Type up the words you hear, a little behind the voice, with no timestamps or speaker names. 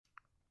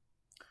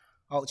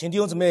好，请弟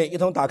兄姊妹一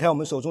同打开我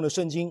们手中的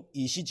圣经，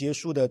以西结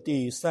书的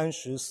第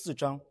34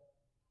章。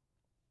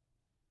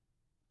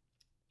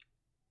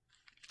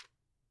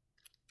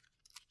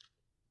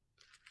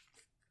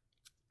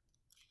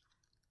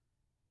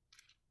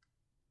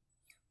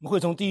我们会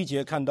从第1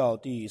节看到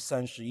第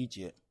31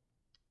节。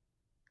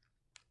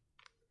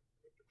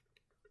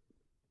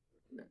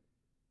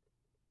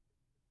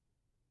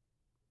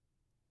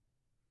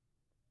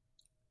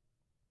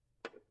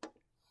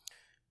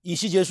以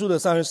西结书的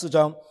34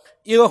章，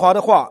耶和华的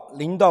话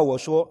临到我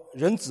说：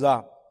人子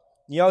啊，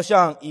你要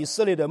向以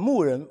色列的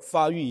牧人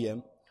发预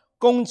言，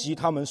攻击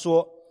他们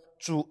说：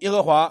主耶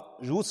和华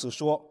如此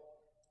说，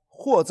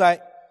祸哉！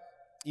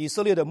以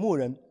色列的牧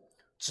人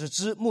只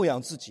知牧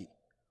养自己，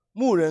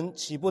牧人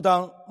岂不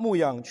当牧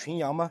养群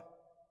羊吗？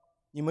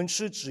你们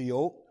吃脂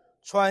油，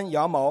穿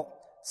羊毛，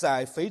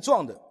宰肥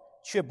壮的，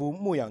却不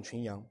牧养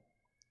群羊。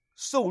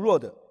瘦弱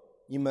的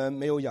你们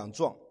没有养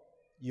壮，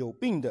有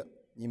病的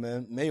你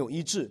们没有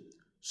医治，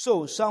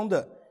受伤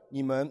的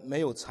你们没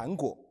有缠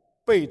裹，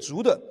被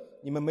逐的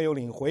你们没有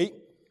领回，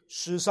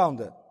失丧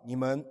的你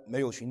们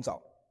没有寻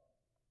找，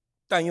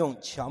但用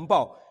强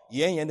暴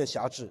严严的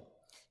辖制，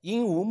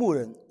因无牧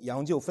人，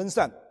羊就分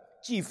散，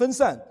既分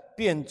散，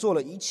便做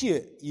了一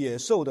切野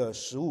兽的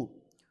食物。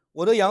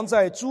我的羊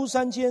在诸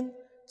山间，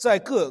在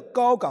各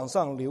高岗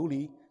上流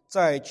离，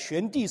在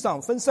全地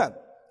上分散，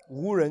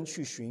无人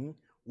去寻，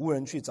无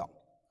人去找。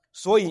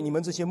所以你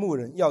们这些牧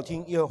人要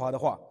听耶和华的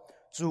话。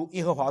主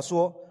耶和华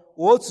说：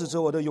我指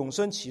着我的永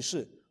生起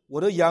誓，我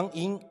的羊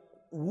因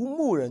无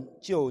牧人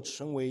就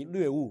成为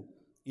掠物，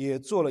也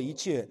做了一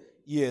切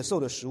野兽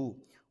的食物。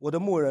我的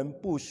牧人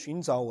不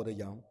寻找我的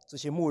羊，这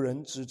些牧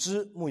人只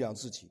知牧养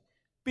自己，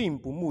并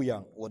不牧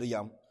养我的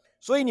羊。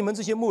所以你们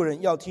这些牧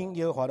人要听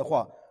耶和华的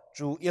话。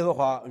主耶和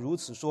华如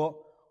此说：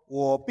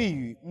我必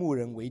与牧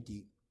人为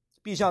敌，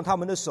必向他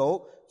们的手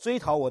追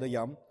讨我的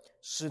羊，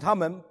使他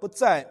们不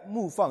再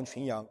牧放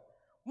群羊，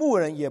牧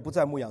人也不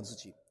再牧养自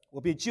己。我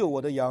必救我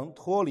的羊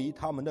脱离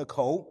他们的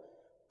口，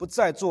不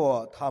再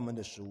做他们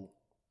的食物。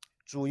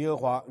主耶和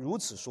华如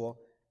此说：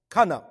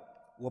看哪，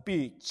我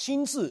必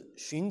亲自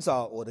寻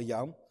找我的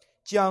羊，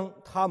将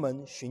他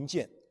们寻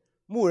见。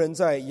牧人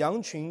在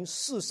羊群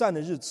四散的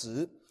日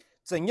子，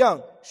怎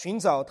样寻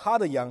找他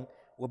的羊，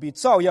我必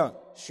照样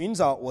寻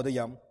找我的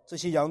羊。这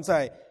些羊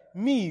在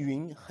密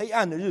云黑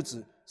暗的日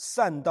子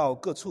散到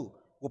各处，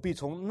我必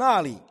从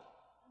那里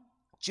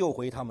救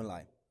回他们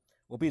来。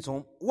我必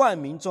从万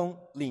民中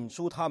领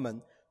出他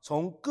们，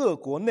从各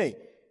国内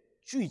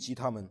聚集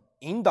他们，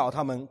引导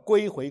他们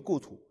归回故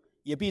土。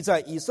也必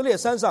在以色列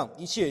山上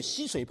一切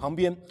溪水旁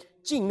边，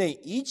境内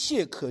一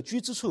切可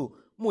居之处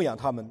牧养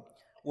他们。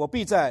我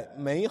必在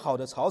美好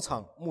的草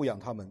场牧养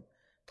他们，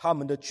他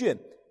们的圈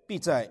必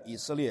在以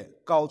色列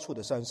高处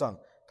的山上，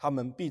他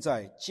们必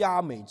在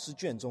佳美之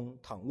圈中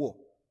躺卧，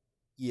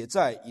也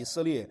在以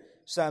色列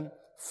山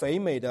肥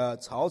美的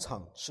草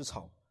场吃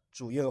草。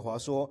主耶和华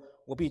说：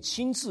我必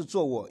亲自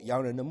做我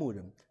羊人的牧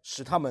人，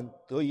使他们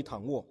得以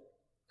躺卧。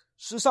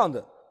失丧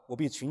的我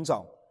必寻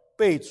找，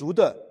被逐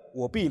的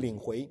我必领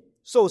回，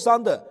受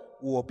伤的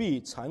我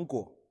必缠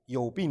裹，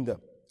有病的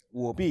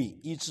我必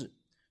医治。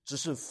只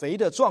是肥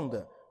的壮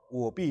的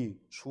我必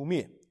除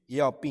灭，也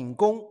要秉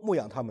公牧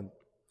养他们。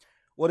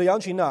我的羊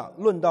群啊，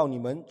论到你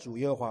们，主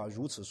耶和华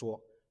如此说：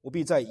我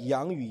必在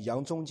羊与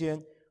羊中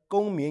间，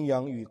公绵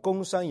羊与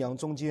公山羊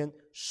中间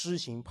施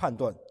行判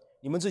断。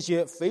你们这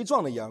些肥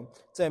壮的羊，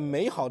在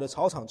美好的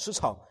草场吃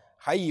草，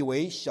还以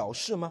为小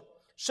事吗？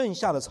剩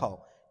下的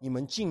草，你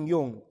们竟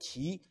用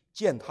蹄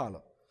践踏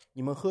了；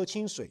你们喝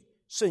清水，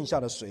剩下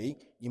的水，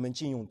你们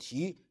竟用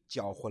蹄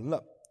搅浑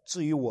了。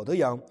至于我的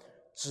羊，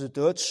只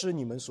得吃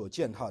你们所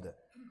践踏的，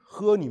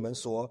喝你们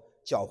所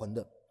搅浑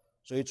的。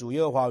所以主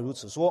耶和华如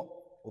此说：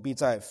我必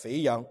在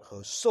肥羊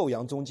和瘦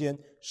羊中间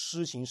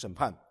施行审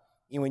判，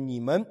因为你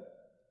们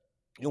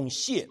用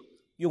械、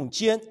用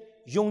尖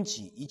拥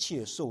挤一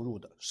切瘦弱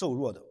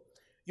的，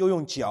又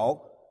用脚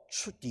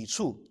抵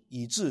触，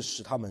以致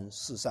使他们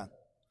四散。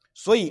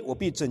所以我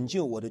必拯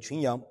救我的群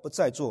羊，不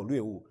再做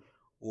掠物。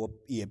我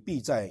也必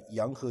在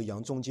羊和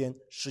羊中间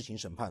施行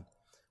审判。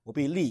我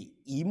必立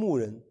一牧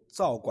人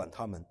照管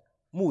他们，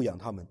牧养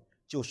他们，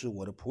就是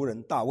我的仆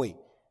人大卫。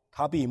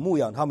他必牧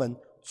养他们，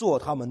做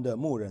他们的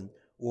牧人。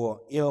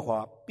我耶和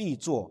华必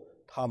做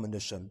他们的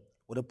神。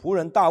我的仆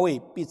人大卫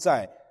必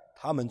在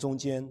他们中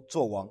间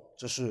做王。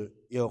这是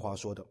耶和华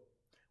说的。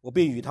我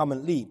必与他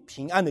们立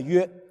平安的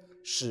约，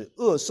使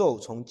恶兽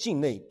从境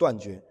内断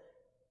绝，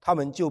他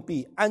们就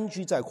必安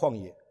居在旷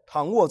野，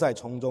躺卧在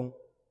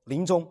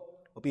林中。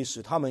我必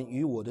使他们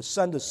与我的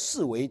山的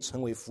四围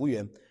成为福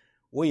源。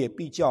我也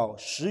必叫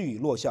时雨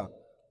落下，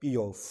必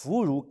有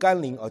福如甘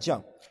霖而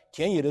降，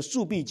田野的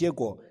树必结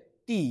果，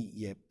地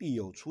也必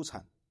有出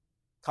产。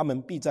他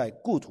们必在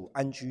故土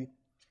安居，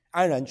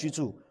安然居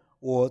住。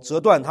我折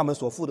断他们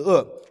所负的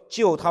恶，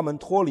救他们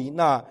脱离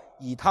那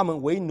以他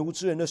们为奴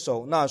之人的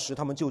手。那时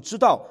他们就知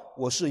道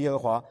我是耶和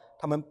华。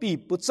他们必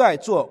不再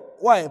做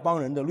外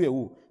邦人的掠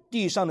物，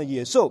地上的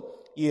野兽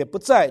也不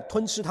再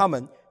吞吃他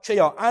们，却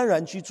要安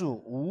然居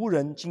住，无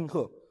人惊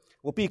吓。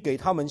我必给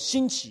他们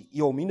兴起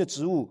有名的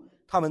职务，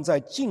他们在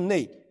境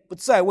内不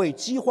再为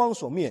饥荒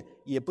所灭，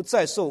也不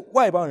再受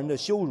外邦人的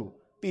羞辱，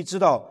必知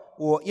道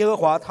我耶和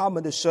华他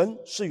们的神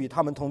是与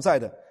他们同在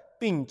的，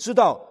并知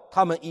道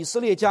他们以色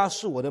列家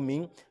是我的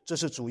名。这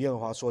是主耶和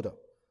华说的。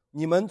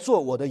你们做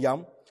我的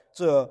羊，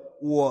这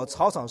我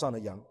草场上的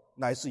羊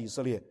乃是以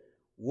色列，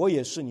我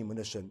也是你们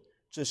的神。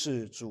这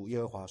是主耶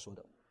和华说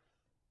的。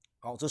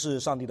好，这是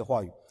上帝的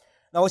话语。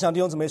那我想弟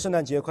兄姊妹，圣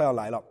诞节快要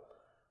来了，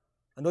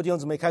很多弟兄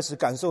姊妹开始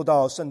感受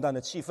到圣诞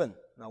的气氛。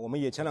那我们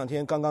也前2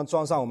天刚刚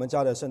装上我们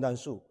家的圣诞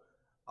树，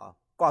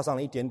挂上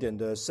了一点点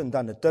的圣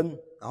诞的灯，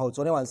然后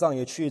昨天晚上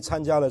也去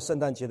参加了圣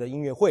诞节的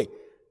音乐会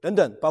等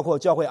等，包括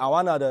教会阿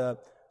瓦纳的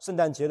圣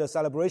诞节的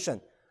celebration，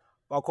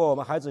 包括我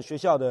们孩子学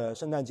校的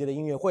圣诞节的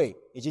音乐会，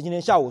以及今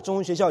天下午中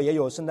文学校也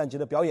有圣诞节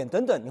的表演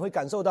等等。你会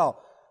感受到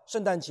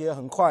圣诞节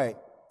很快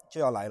就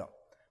要来了。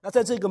那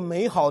在这个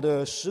美好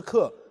的时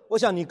刻，我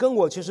想你跟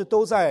我其实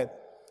都在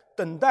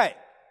等待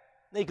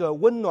那个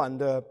温暖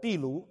的壁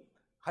炉，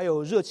还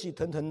有热气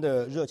腾腾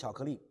的热巧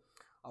克力，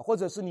或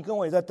者是你跟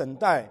我也在等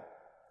待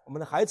我们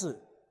的孩子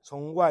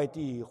从外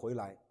地回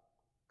来，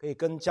可以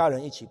跟家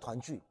人一起团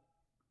聚。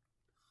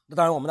那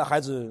当然我们的孩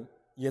子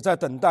也在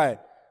等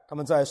待他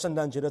们在圣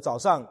诞节的早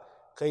上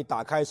可以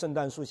打开圣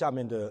诞树下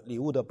面的礼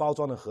物的包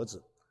装的盒子，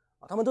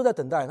他们都在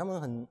等待。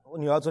我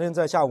女儿昨天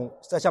在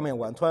下面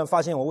玩，突然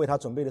发现我为她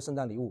准备的圣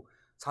诞礼物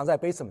藏在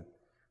basement，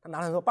 她拿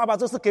来说：“爸爸，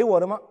这是给我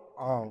的吗？”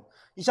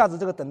一下子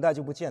这个等待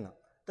就不见了，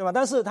对吧？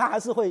但是她还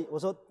是会，我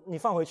说你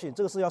放回去，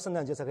这个是要圣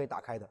诞节才可以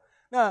打开的。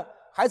那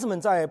孩子们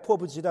在迫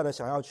不及待的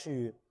想要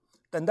去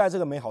等待这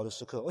个美好的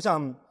时刻。我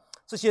想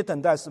这些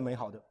等待是美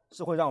好的，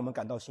是会让我们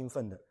感到兴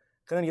奋的。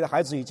可能你的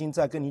孩子已经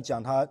在跟你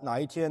讲他哪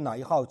一天哪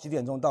一号几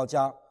点钟到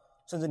家，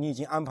甚至你已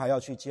经安排要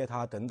去接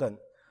他等等。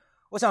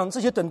我想这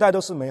些等待都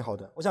是美好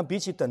的。我想比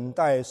起等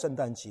待圣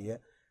诞节，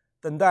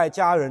等待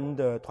家人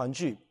的团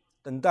聚，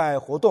等待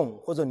活动，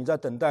或者你在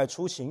等待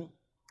出行，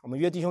我们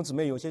约弟兄姊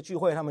妹有些聚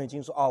会，他们已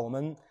经说我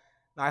们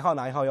哪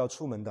一号要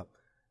出门的，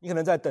你可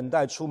能在等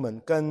待出门，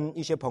跟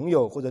一些朋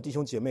友或者弟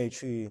兄姐妹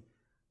去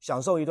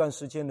享受一段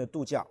时间的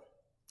度假。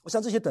我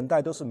想这些等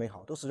待都是美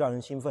好，都是让人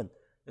兴奋，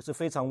也是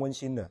非常温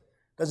馨的。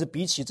但是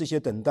比起这些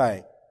等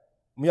待，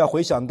我们要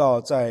回想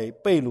到在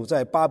被掳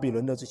在巴比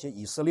伦的这些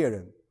以色列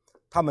人，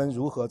他们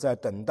如何在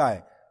等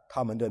待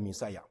他们的弥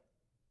赛亚。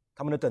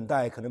他们的等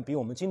待可能比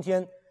我们今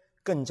天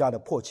更加的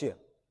迫切，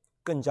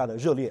更加的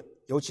热烈。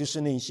尤其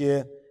是那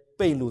些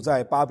被掳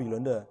在巴比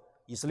伦的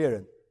以色列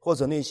人，或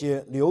者那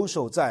些留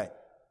守在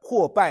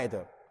破败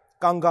的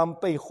刚刚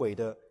被毁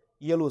的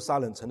耶路撒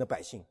冷城的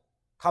百姓，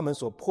他们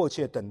所迫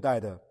切等待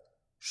的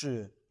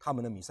是他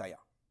们的弥赛亚。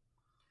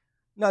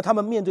那他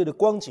们面对的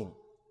光景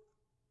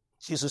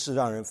其实是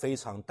让人非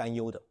常担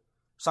忧的。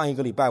上一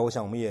个礼拜我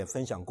想我们也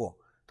分享过，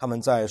他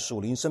们在属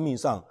灵生命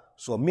上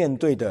所面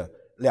对的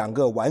2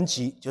个顽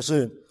疾，就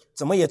是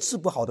怎么也治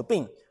不好的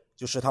病，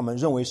就是他们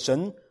认为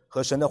神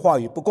和神的话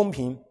语不公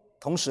平，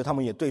同时他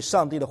们也对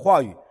上帝的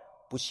话语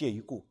不屑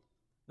一顾。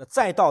那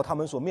再到他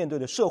们所面对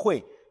的社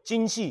会、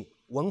经济、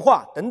文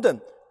化等等，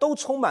都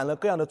充满了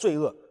各样的罪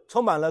恶，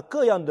充满了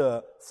各样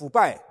的腐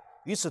败。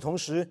与此同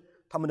时，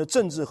他们的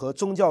政治和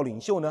宗教领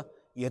袖呢，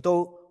也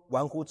都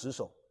玩忽职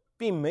守，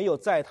并没有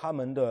在他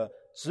们的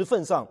职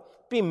分上，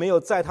并没有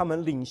在他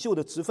们领袖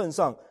的职分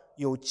上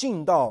有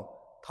尽到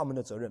他们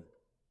的责任。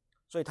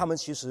所以他们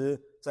其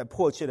实在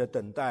迫切的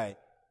等待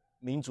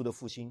民族的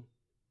复兴，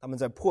他们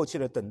在迫切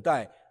的等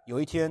待有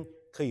一天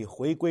可以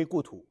回归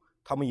故土，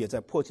他们也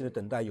在迫切的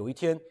等待有一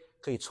天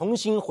可以重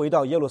新回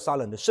到耶路撒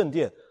冷的圣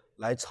殿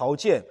来朝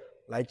见，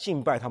来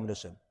敬拜他们的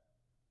神。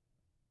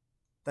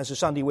但是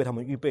上帝为他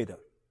们预备的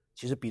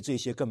其实比这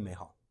些更美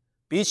好。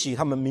比起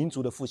他们民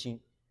族的复兴，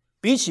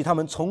比起他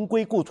们重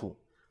归故土，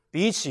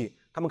比起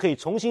他们可以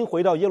重新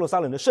回到耶路撒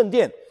冷的圣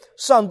殿，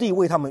上帝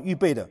为他们预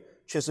备的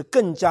却是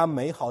更加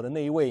美好的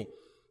那一位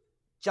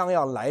将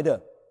要来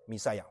的弥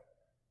赛亚。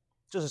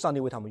这是上帝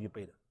为他们预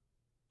备的。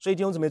所以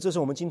弟兄姊妹，这是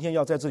我们今天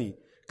要在这里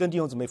跟弟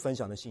兄姊妹分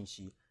享的信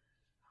息。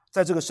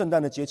在这个圣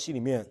诞的节期里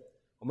面，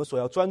我们所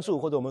要专注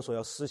或者我们所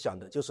要思想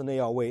的就是那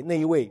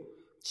一位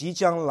即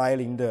将来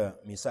临的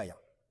弥赛亚。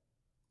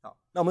好，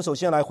那我们首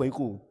先来回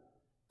顾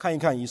看一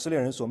看以色列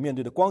人所面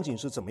对的光景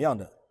是怎么样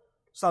的。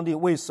上帝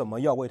为什么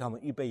要为他们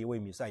预备一位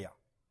弥赛亚？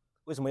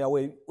为什么要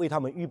为他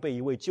们预备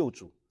一位救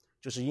主？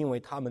就是因为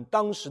他们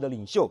当时的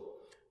领袖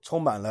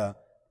充满了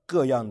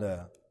各样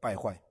的败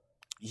坏。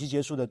以西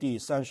结书的第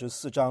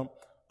34章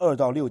2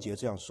到6节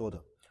这样说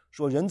的，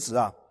说人子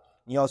啊，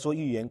你要说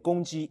预言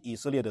攻击以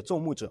色列的众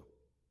牧者。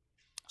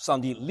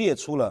上帝列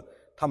出了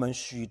他们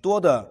许多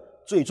的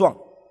罪状，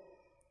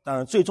当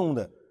然最重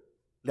的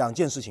2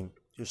件事情，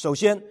就首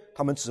先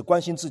他们只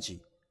关心自己，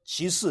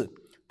其次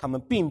他们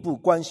并不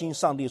关心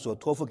上帝所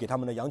托付给他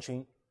们的羊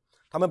群，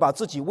他们把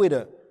自己喂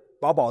得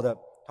饱饱的，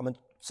他们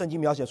圣经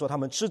描写说他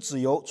们吃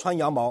脂油穿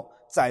羊毛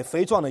宰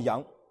肥壮的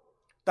羊，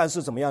但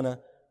是怎么样呢？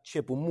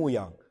却不牧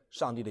养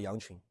上帝的羊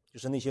群，就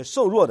是那些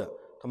瘦弱的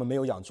他们没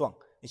有养壮，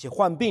那些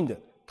患病的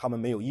他们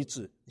没有医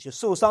治，那些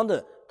受伤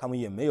的他们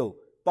也没有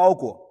包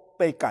裹，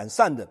被赶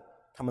散的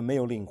他们没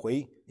有领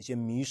回；那些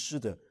迷失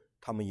的，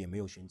他们也没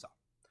有寻找。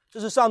这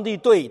是上帝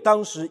对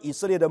当时以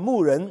色列的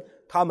牧人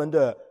他们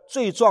的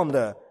罪状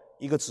的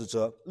一个指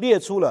责，列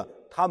出了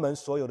他们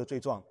所有的罪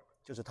状，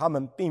就是他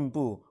们并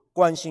不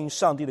关心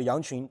上帝的羊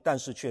群，但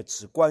是却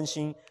只关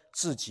心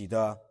自己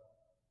的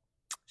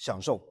享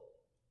受。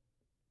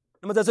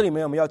那么在这里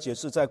面我们要解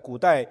释，在古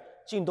代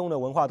近东的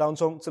文化当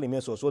中，这里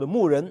面所说的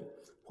牧人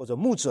或者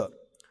牧者，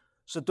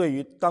是对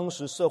于当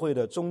时社会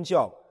的宗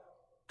教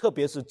特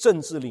别是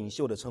政治领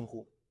袖的称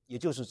呼，也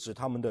就是指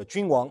他们的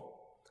君王、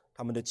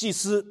他们的祭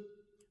司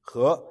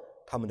和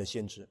他们的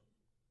先知。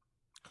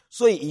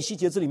所以以西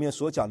结这里面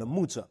所讲的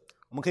牧者，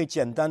我们可以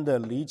简单的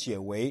理解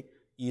为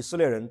以色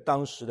列人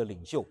当时的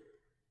领袖，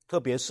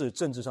特别是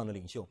政治上的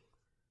领袖，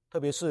特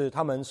别是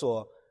他们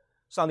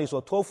上帝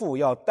所托付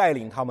要带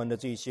领他们的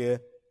这些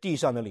地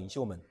上的领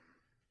袖们，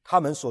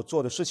他们所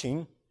做的事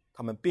情，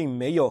他们并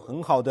没有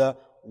很好的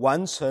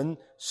完成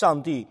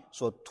上帝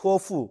所托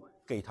付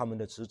给他们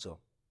的职责。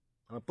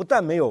不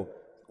但没有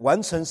完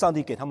成上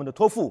帝给他们的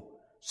托付，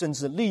甚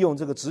至利用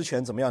这个职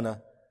权怎么样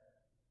呢？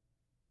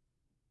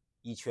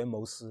以权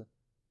谋私，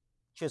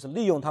却是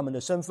利用他们的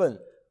身份，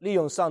利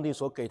用上帝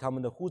所给他们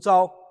的呼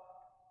召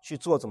去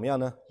做怎么样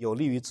呢？有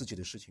利于自己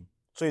的事情。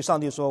所以上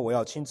帝说我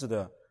要亲自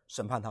的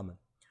审判他们。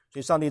所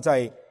以上帝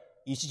在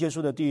以西结书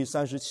的第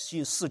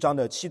34章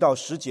的7到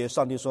10节，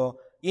上帝说，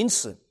因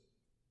此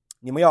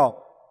你们要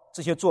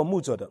这些做牧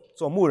者的、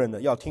做牧人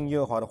的要听耶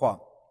和华的话，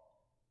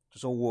就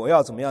说我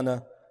要怎么样呢？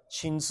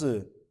亲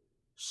自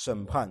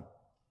审判，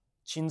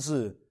亲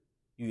自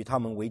与他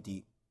们为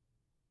敌，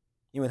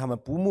因为他们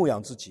不牧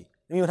养自己，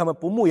因为他们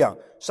不牧养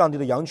上帝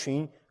的羊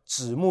群，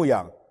只牧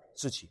养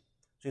自己。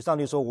所以上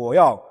帝说我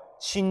要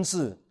亲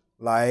自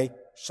来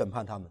审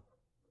判他们，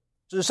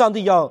这是上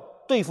帝要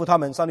对付他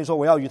们。上帝说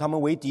我要与他们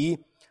为敌，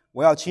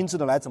我要亲自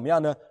的来怎么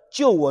样呢？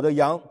救我的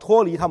羊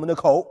脱离他们的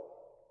口。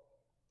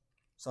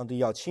上帝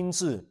要亲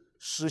自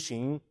施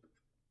行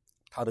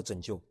他的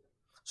拯救。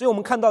所以我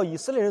们看到以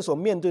色列人所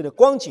面对的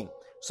光景，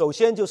首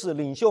先就是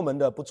领袖们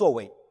的不作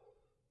为，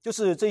就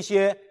是这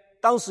些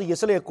当时以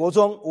色列国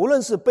中，无论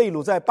是被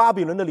掳在巴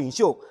比伦的领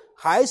袖，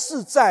还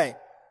是在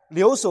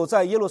留守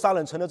在耶路撒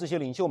冷城的这些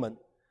领袖们，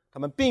他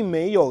们并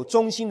没有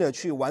忠心的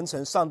去完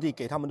成上帝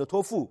给他们的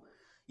托付，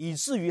以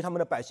至于他们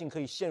的百姓可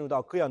以陷入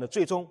到各样的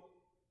罪中。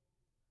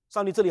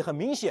上帝这里很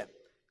明显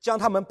将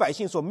他们百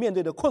姓所面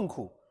对的困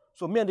苦、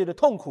所面对的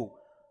痛苦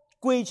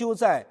归咎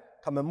在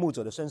他们牧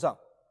者的身上。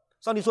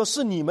上帝说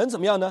是你们怎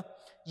么样呢？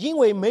因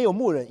为没有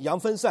牧人，羊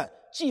分散，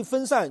既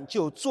分散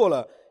就做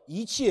了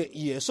一切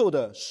野兽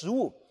的食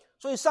物。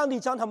所以上帝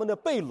将他们的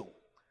被掳，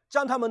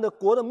将他们的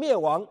国的灭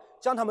亡，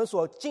将他们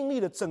所经历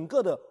的整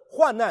个的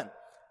患难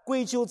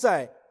归咎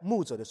在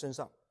牧者的身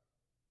上，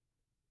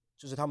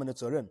这是他们的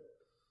责任。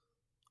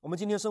我们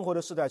今天生活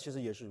的时代其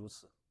实也是如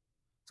此，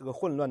这个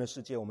混乱的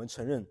世界，我们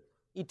承认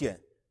一点，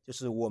就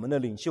是我们的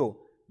领袖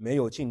没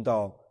有尽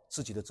到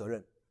自己的责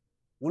任，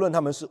无论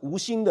他们是无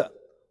心的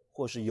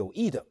或是有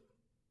意的。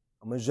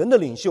我们人的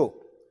领袖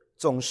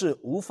总是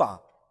无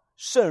法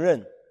胜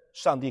任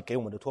上帝给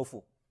我们的托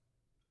付。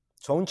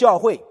从教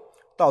会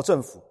到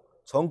政府，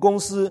从公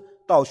司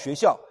到学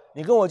校，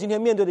你跟我今天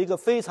面对的一个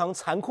非常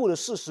残酷的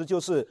事实，就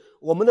是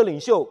我们的领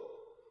袖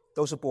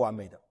都是不完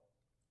美的，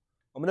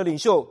我们的领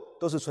袖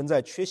都是存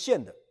在缺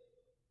陷的，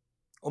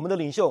我们的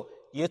领袖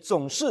也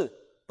总是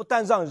不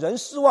但让人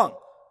失望，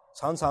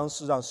常常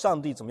是让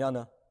上帝怎么样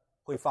呢？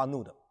会发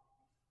怒的。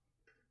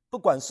不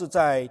管是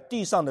在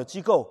地上的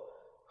机构，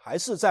还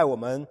是在我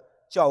们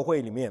教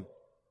会里面，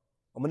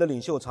我们的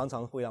领袖常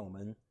常会让我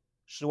们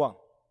失望。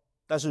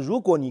但是如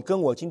果你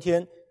跟我今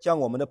天将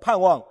我们的盼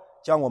望、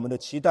将我们的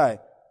期待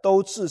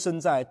都置身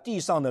在地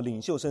上的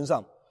领袖身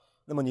上，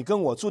那么你跟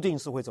我注定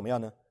是会怎么样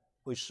呢？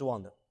会失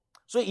望的。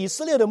所以以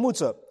色列的牧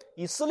者、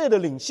以色列的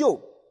领袖，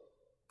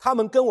他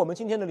们跟我们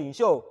今天的领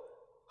袖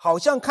好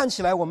像看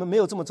起来我们没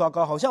有这么糟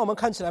糕，好像我们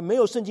看起来没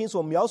有圣经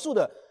所描述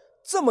的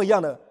这么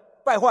样的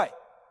败坏，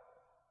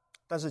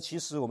但是其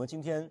实我们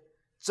今天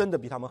真的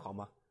比他们好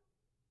吗？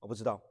我不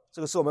知道，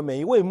这个是我们每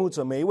一位牧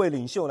者、每一位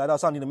领袖来到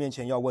上帝的面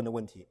前要问的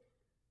问题。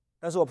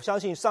但是我相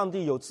信上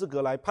帝有资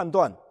格来判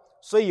断。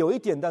所以有一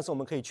点，但是我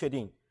们可以确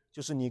定，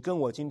就是你跟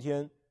我今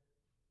天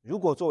如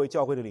果作为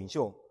教会的领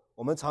袖，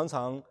我们常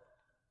常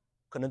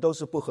可能都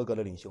是不合格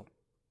的领袖，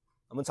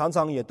我们常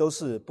常也都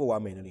是不完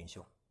美的领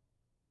袖。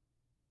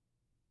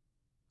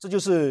这就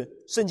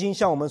是圣经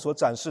向我们所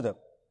展示的，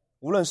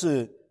无论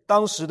是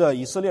当时的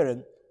以色列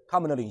人他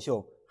们的领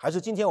袖，还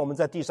是今天我们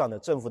在地上的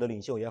政府的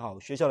领袖也好，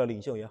学校的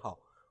领袖也好，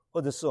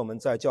或者是我们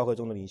在教会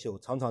中的领袖，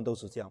常常都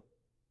是这样，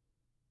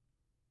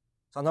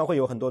常常会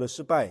有很多的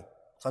失败，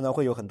常常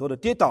会有很多的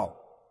跌倒，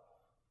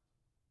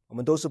我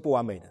们都是不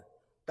完美的，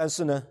但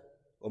是呢，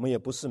我们也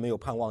不是没有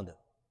盼望的。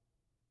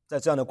在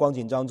这样的光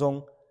景当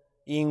中，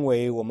因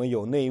为我们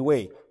有那一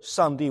位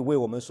上帝为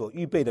我们所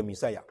预备的弥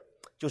赛亚，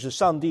就是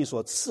上帝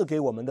所赐给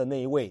我们的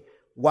那一位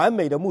完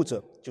美的牧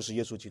者，就是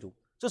耶稣基督。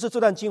这是这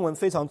段经文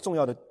非常重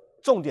要的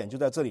重点，就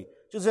在这里，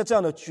就是在这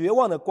样的绝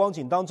望的光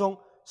景当中，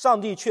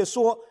上帝却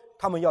说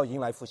他们要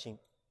迎来复兴。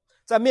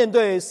在面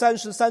对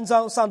33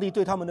章上帝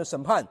对他们的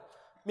审判，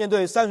面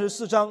对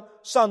34章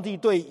上帝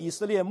对以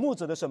色列牧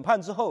者的审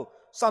判之后，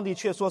上帝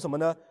却说什么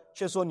呢？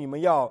却说你们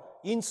要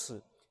因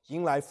此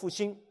迎来复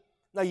兴。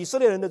那以色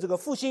列人的这个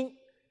复兴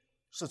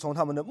是从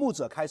他们的牧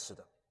者开始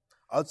的，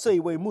而这一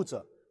位牧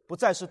者不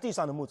再是地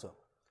上的牧者。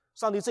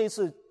上帝这一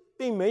次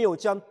并没有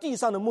将地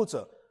上的牧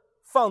者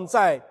放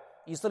在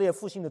以色列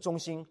复兴的中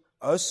心，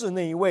而是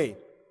那一位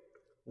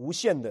无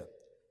限的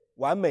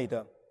完美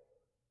的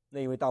那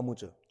一位大牧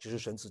者，就是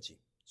神自己。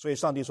所以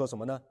上帝说什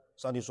么呢？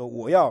上帝说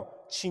我要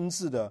亲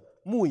自的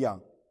牧养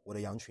我的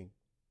羊群。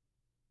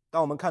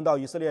当我们看到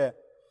以色列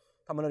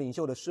他们的领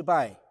袖的失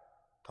败，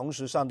同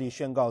时上帝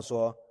宣告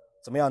说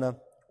怎么样呢？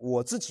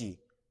我自己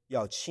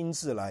要亲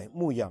自来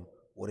牧养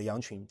我的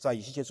羊群。在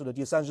以西结书的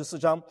第34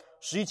章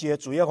11节，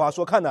主耶和华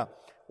说，看哪，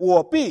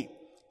我必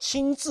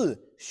亲自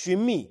寻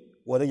觅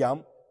我的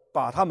羊，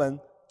把他们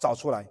找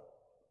出来。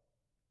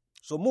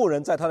说牧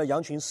人在他的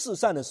羊群四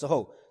散的时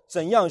候，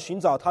怎样寻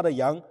找他的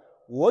羊，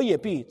我也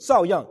必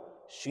照样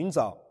寻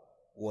找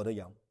我的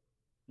羊。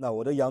那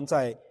我的羊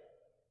在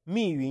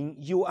密云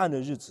幽暗的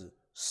日子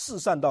四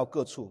散到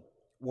各处，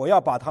我要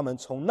把他们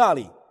从那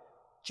里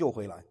救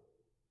回来。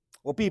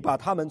我必把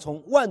他们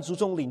从万族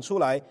中领出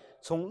来，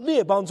从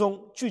列邦中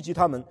聚集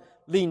他们，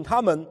领他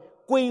们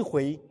归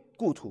回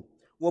故土。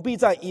我必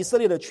在以色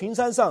列的群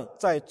山上，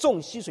在众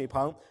溪水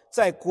旁，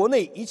在国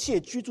内一切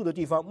居住的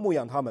地方牧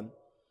养他们。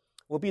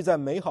我必在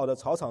美好的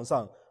草场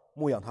上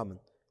牧养他们，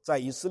在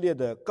以色列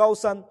的高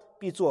山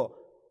必作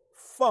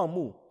放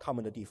牧他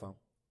们的地方。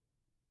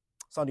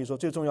上帝说，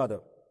最重要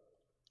的，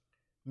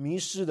迷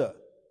失的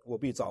我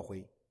必找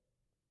回，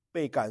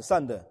被赶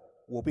散的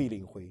我必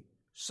领回，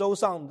受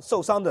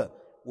伤的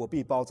我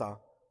必包扎，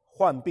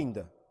患病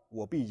的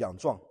我必养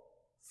壮，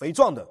肥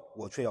壮的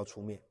我却要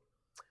除灭。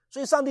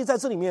所以上帝在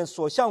这里面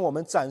所向我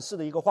们展示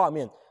的一个画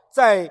面，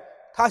在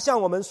他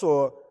向我们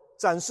所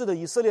展示的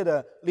以色列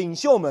的领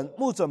袖们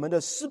牧者们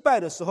的失败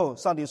的时候，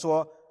上帝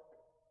说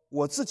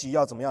我自己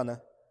要怎么样呢？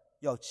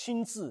要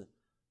亲自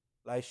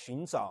来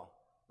寻找，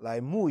来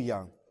牧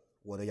养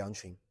我的羊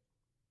群。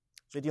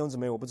所以弟兄姊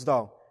妹，我不知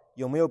道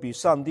有没有比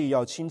上帝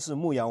要亲自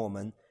牧养我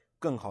们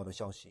更好的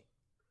消息，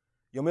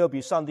有没有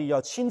比上帝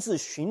要亲自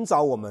寻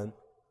找我们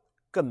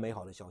更美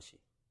好的消息。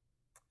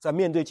在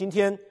面对今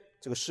天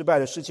这个失败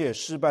的世界，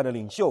失败的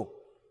领袖，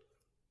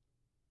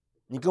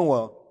你跟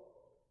我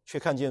却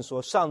看见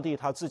说，上帝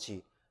他自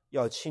己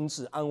要亲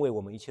自安慰我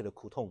们一切的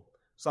苦痛，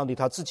上帝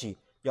他自己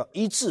要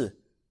医治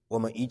我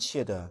们一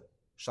切的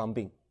伤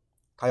病，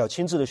他要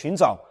亲自的寻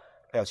找，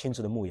他要亲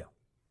自的牧养。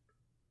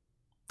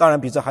当然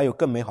比这还有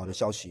更美好的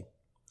消息，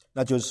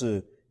那就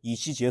是以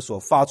西结所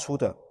发出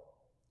的，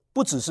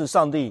不只是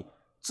上帝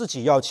自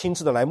己要亲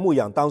自的来牧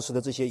养当时的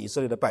这些以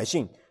色列的百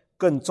姓，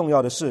更重要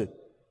的是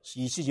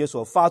以西结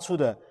所发出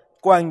的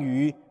关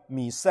于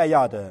弥赛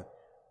亚的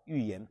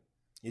预言，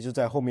也就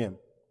在后面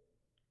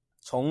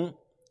从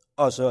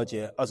22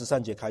节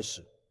23节开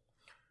始，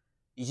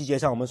以西结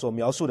向我们所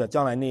描述的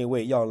将来那一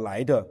位要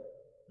来的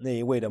那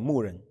一位的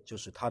牧人，就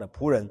是他的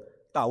仆人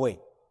大卫，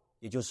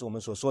也就是我们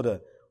所说的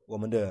我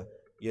们的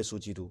耶稣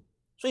基督。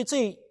所以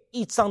这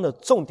一章的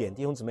重点，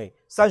弟兄姊妹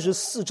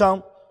，34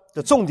章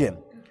的重点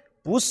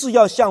不是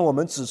要向我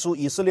们指出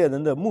以色列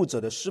人的牧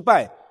者的失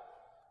败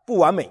不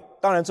完美，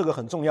当然这个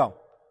很重要，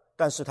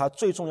但是它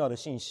最重要的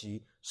信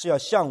息是要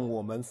向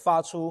我们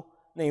发出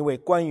那一位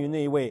关于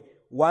那一位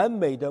完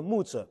美的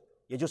牧者，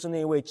也就是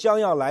那一位将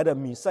要来的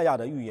弥赛亚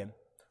的预言。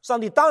上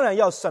帝当然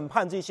要审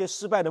判这些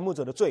失败的牧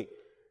者的罪，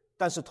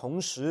但是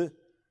同时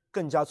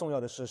更加重要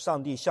的是，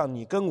上帝向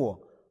你跟我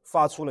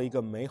发出了一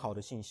个美好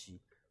的信息，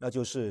那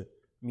就是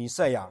弥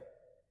赛亚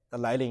的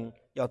来临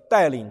要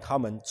带领他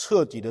们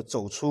彻底的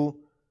走出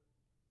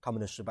他们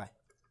的失败。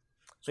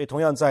所以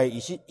同样在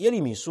耶利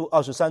米书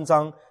23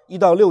章1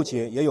到6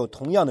节也有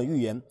同样的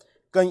预言，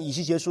跟以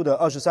西结书的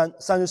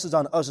34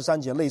章的23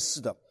节类似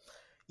的。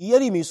以耶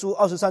利米书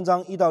23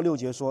章1到6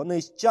节说，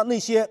将那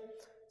些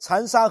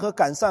残杀和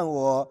赶散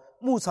我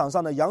牧场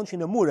上的羊群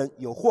的牧人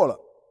有祸了。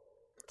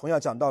同样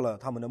讲到了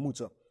他们的牧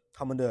者，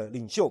他们的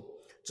领袖，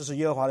这是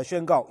耶和华的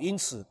宣告。因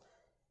此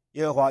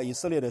耶和华以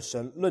色列的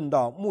神论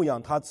到牧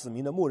养他子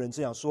民的牧人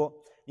这样说，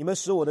你们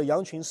使我的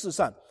羊群四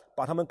散，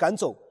把他们赶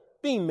走，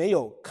并没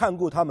有看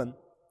顾他们。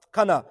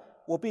看哪，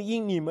我必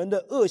因你们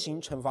的恶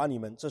行惩罚你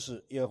们，这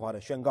是耶和华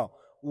的宣告。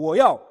我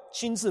要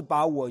亲自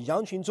把我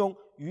羊群中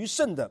余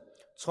剩的，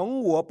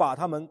从我把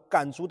他们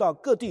赶逐到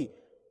各地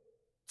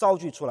招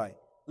聚出来，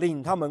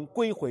领他们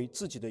归回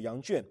自己的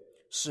羊圈，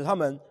使他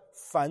们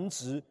繁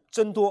殖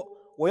增多。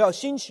我要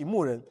兴起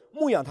牧人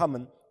牧养他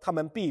们，他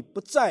们必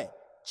不再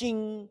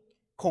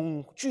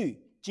恐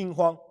惧惊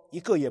慌，一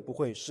个也不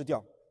会失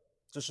掉。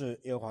这是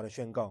耶和华的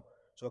宣告，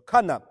说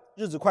看哪，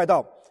日子快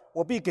到，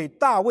我必给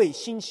大卫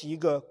兴起一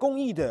个公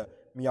义的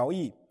苗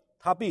裔，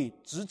他必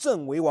执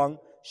政为王，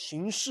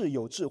行事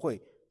有智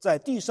慧，在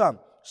地上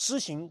施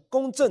行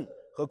公正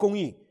和公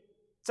义。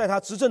在他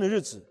执政的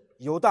日子，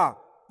犹大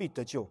必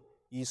得救，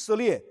以色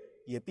列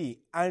也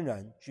必安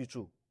然居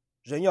住。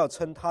人要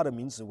称他的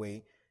名字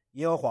为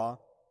耶和华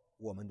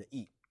我们的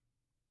义。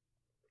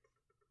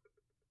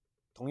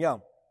同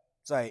样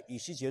在以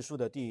西结书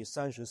的第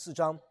34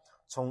章，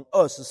从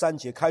23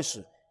节开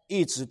始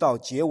一直到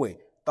结尾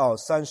到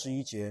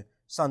31节，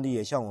上帝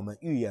也向我们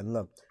预言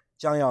了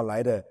将要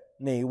来的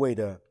那一位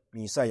的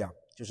弥赛亚，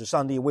就是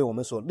上帝为我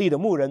们所立的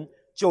牧人，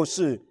就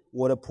是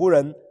我的仆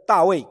人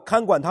大卫，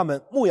看管他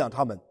们，牧养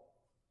他们。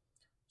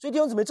所以弟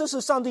兄姊妹，这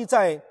是上帝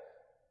在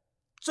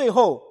最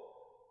后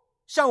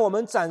向我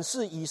们展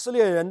示以色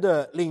列人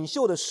的领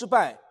袖的失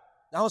败，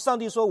然后上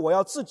帝说我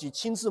要自己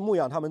亲自牧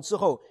养他们之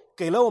后，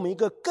给了我们一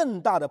个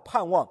更大的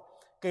盼望，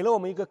给了我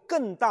们一个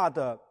更大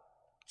的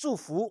祝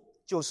福，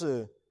就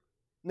是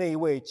那一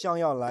位将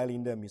要来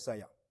临的弥赛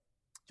亚，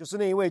就是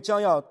那一位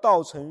将要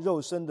道成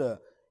肉身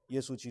的耶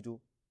稣基督。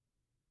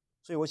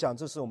所以我想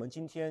这是我们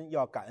今天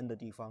要感恩的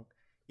地方，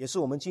也是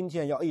我们今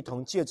天要一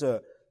同借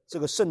着这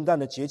个圣诞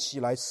的节期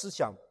来思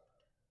想，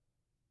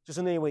就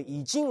是那一位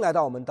已经来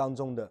到我们当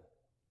中的，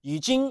已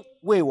经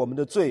为我们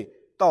的罪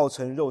道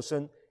成肉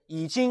身，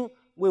已经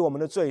为我们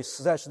的罪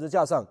死在十字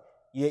架上，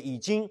也已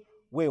经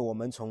为我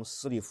们从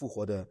死里复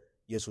活的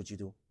耶稣基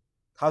督。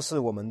他是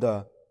我们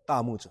的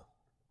大牧者，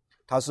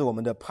他是我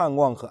们的盼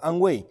望和安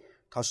慰，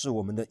他是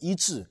我们的医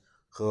治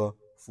和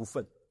福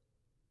分。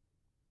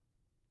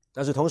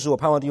但是同时我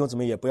盼望弟兄姊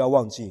妹也不要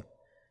忘记，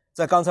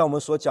在刚才我们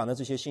所讲的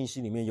这些信息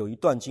里面，有一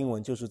段经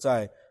文，就是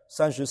在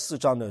34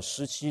章的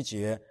17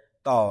节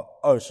到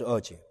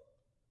22节。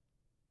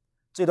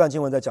这段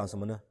经文在讲什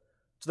么呢？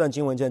这段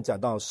经文在讲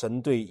到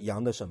神对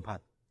羊的审判，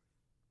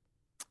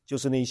就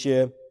是那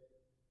些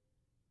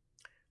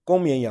公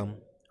绵羊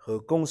和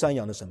公山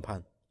羊的审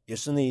判，也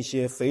是那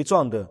些肥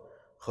壮的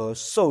和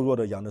瘦弱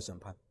的羊的审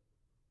判。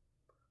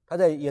他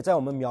也在向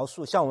我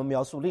们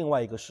描述另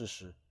外一个事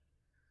实，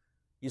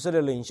以色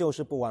列领袖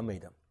是不完美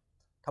的，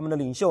他们的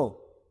领袖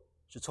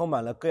是充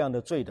满了各样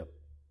的罪的，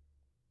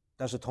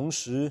但是同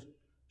时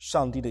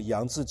上帝的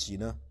羊自己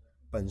呢，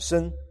本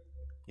身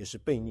也是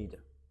悖逆的，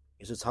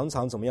也是常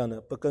常怎么样呢？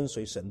不跟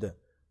随神的，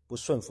不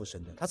顺服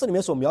神的。他这里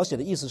面所描写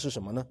的意思是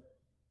什么呢？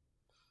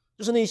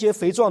就是那些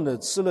肥壮的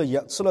吃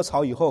了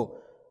草以后，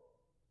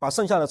把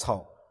剩下的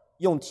草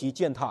用蹄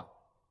践踏，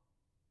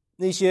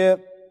那些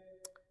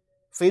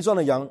肥壮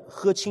的羊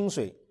喝清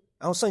水，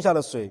然后剩下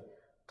的水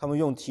他们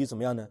用蹄怎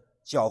么样呢？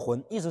搅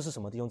浑。意思是什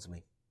么，弟兄姊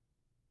妹？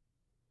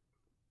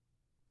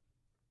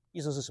意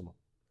思是什么？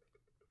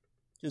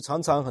就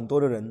常常很多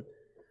的人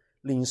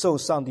领受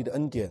上帝的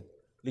恩典，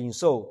领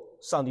受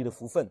上帝的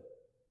福分，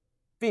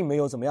并没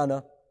有怎么样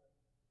呢？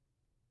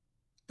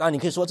当然你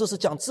可以说这是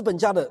讲资本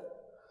家的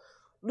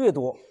掠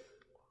夺，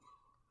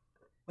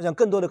我想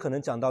更多的可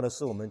能讲到的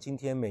是我们今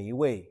天每一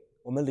位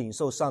我们领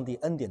受上帝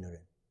恩典的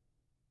人，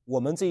我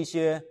们这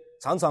些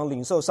常常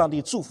领受上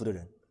帝祝福的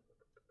人，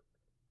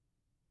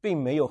并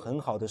没有很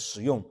好的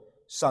使用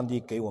上帝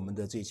给我们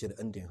的这些的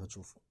恩典和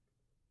祝福。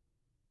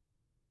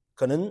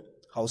可能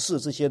好似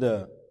这些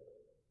的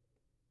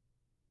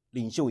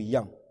领袖一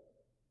样，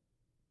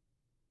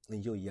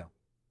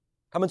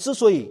他们之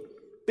所以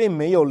并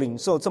没有领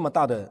受这么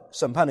大的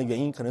审判的原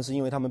因，可能是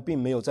因为他们并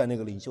没有在那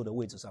个领袖的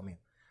位置上面。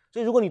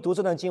所以如果你读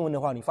这段经文的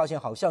话，你发现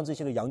好像这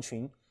些的羊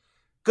群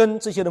跟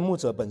这些的牧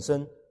者本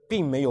身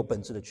并没有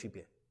本质的区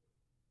别，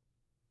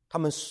他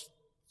们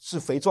是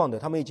肥壮的，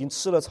他们已经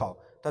吃了草，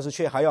但是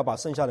却还要把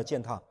剩下的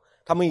践踏，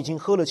他们已经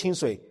喝了清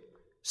水，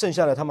剩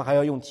下的他们还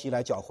要用蹄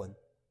来搅浑。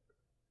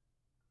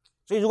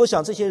所以如果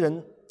想这些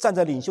人站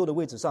在领袖的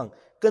位置上，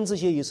跟这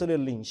些以色列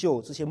的领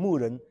袖，这些牧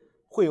人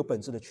会有本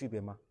质的区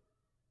别吗？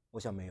我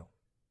想没有。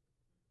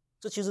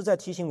这其实在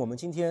提醒我们，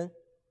今天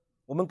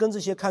我们跟这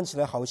些看起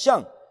来好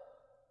像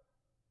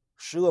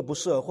十恶不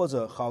赦，或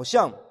者好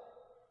像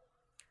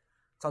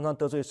常常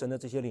得罪神的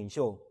这些领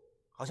袖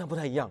好像不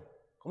太一样，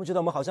我们觉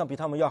得我们好像比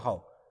他们要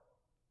好，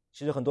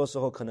其实很多时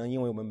候可能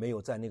因为我们没有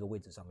在那个位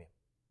置上面。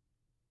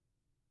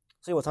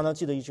所以我常常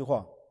记得一句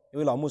话，有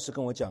位老牧师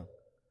跟我讲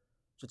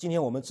说，今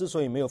天我们之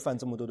所以没有犯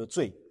这么多的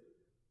罪，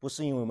不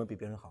是因为我们比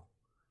别人好，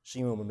是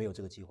因为我们没有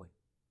这个机会，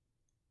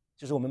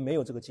就是我们没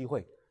有这个机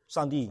会，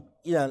上帝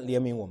依然怜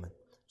悯我们。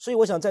所以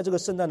我想在这个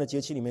圣诞的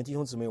节期里面，弟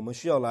兄姊妹，我们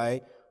需要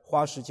来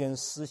花时间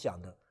思想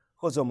的，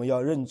或者我们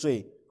要认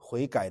罪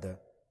悔改的，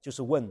就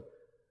是问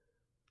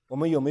我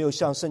们有没有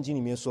像圣经里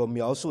面所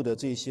描述的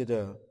这些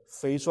的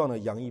肥壮的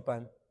羊一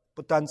般，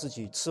不单自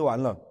己吃完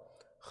了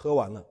喝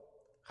完了，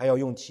还要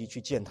用蹄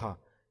去践踏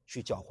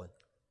去搅浑。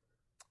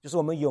就是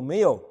我们有没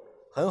有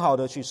很好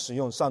的去使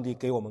用上帝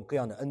给我们各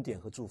样的恩典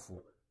和祝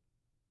福，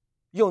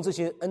用这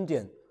些恩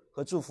典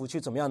和祝福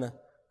去怎么样呢？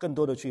更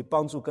多的去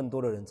帮助更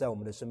多的人在我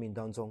们的生命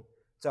当中，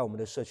在我们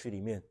的社区里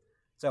面，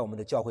在我们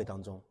的教会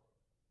当中。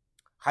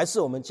还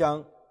是我们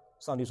将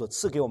上帝所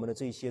赐给我们的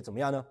这一些怎么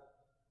样呢？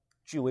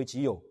据为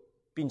己有，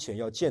并且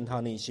要践踏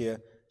那些，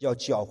要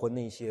搅浑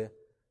那些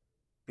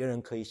别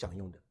人可以享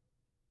用的。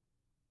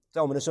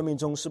在我们的生命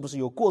中，是不是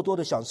有过多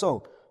的享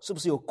受？是不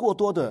是有过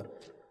多的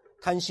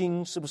贪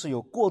心？是不是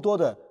有过多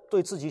的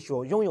对自己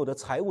所拥有的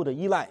财物的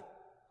依赖，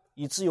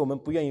以至于我们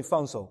不愿意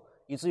放手，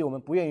以至于我们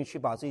不愿意去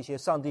把这些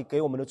上帝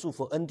给我们的祝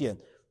福恩典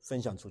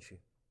分享出去？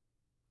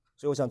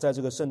所以我想在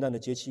这个圣诞的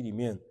节期里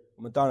面，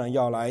我们当然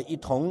要来一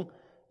同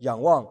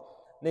仰望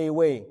那一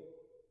位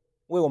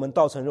为我们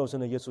道成肉身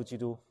的耶稣基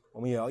督，我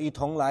们也要一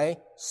同来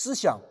思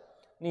想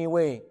那一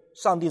位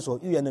上帝所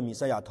预言的弥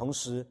赛亚。同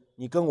时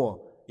你跟我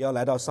也要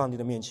来到上帝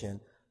的面前，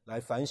来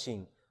反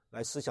省，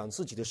来思想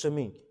自己的生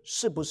命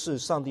是不是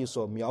上帝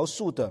所描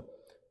述的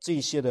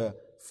这些的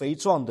肥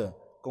壮的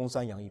公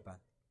山羊一般。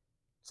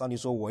上帝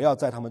说我要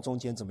在他们中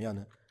间怎么样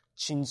呢？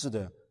亲自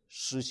的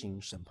施行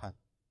审判。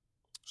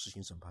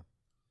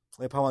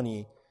我也盼望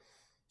你，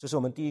这是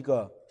我们第一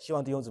个希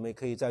望弟兄姊妹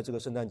可以在这个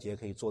圣诞节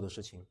可以做的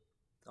事情，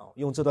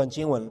用这段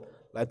经文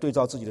来对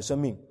照自己的生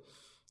命。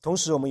同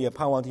时我们也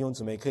盼望弟兄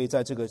姊妹可以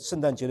在这个圣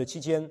诞节的期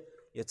间，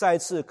也再一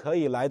次可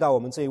以来到我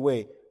们这一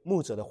位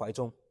牧者的怀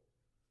中。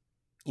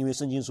因为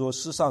圣经说，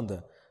世上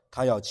的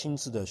他要亲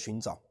自的寻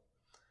找，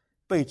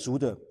被逐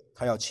的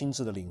他要亲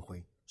自的领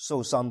回，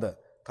受伤的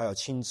他要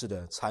亲自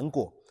的缠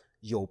裹，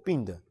有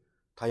病的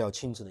他要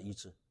亲自的医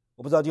治。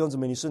我不知道弟兄姊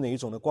妹你是哪一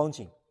种的光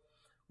景，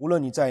无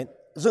论你在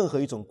任何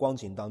一种光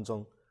景当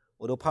中，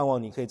我都盼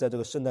望你可以在这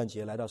个圣诞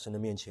节来到神的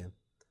面前，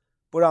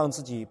不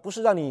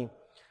是让你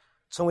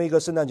成为一个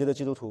圣诞节的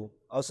基督徒，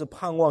而是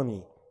盼望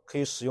你可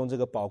以使用这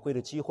个宝贵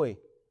的机会，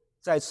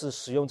再次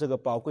使用这个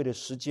宝贵的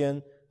时间，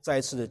再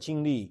一次的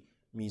经历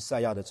弥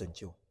赛亚的拯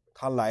救。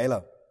他来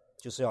了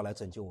就是要来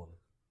拯救我们。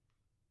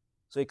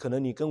所以可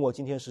能你跟我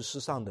今天是世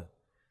上的，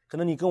可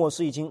能你跟我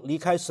是已经离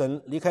开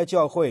神，离开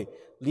教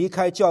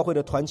会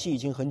的团契已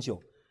经很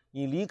久，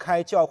你离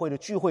开教会的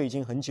聚会已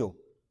经很久，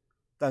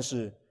但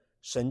是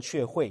神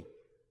却会，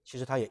其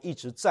实他也一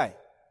直在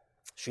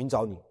寻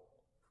找你。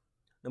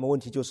那么问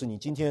题就是你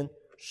今天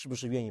是不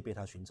是愿意被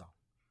他寻找？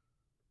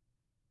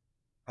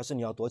还是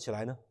你要躲起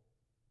来呢？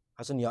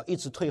还是你要一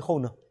直退后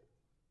呢？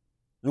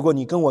如果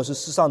你跟我是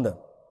世上的，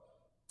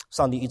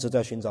上帝一直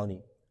在寻找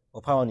你，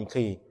我盼望你可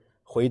以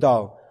回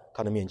到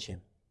他的面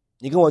前。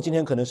你跟我今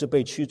天可能是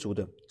被驱逐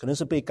的，可能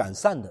是被赶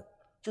散的，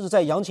就是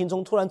在羊群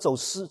中突然走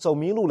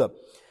迷路了。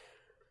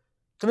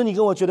可能你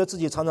跟我觉得自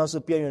己常常是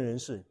边缘人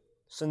士，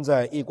身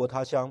在异国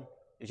他乡，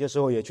有些时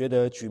候也觉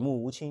得举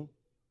目无亲，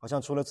好像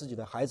除了自己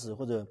的孩子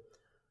或者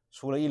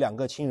除了一两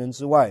个亲人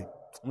之外，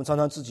我们常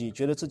常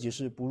觉得自己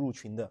是不入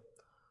群的，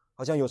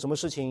好像有什么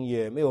事情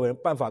也没有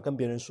办法跟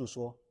别人诉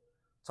说，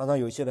常常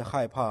有一些的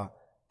害怕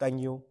担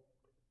忧。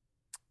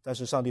但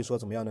是上帝说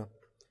怎么样呢？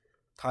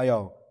他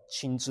要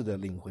亲自的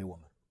领回我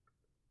们，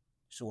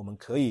使我们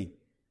可以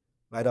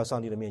来到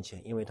上帝的面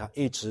前，因为他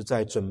一直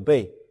在准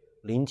备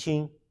聆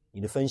听你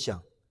的分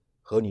享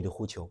和你的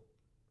呼求。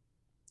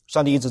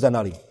上帝一直在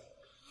那里。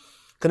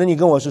可能你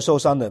跟我是受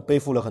伤的，背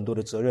负了很多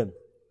的责任，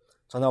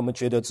常常我们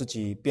觉得自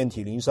己遍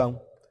体鳞伤，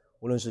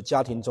无论是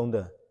家庭中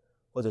的，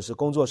或者是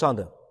工作上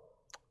的，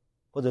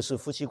或者是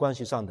夫妻关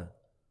系上的，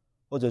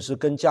或者是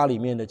跟家里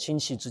面的亲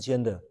戚之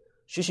间的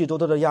许许多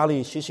多的压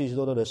力，许许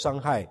多多的伤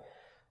害，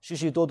许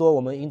许多多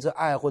我们因着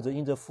爱或者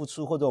因着付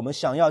出，或者我们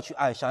想要去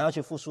爱，想要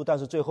去付出，但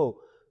是最后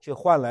却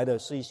换来的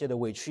是一些的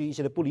委屈，一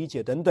些的不理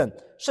解等等。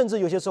甚至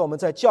有些时候我们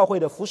在教会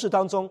的服事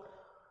当中，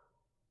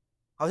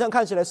好像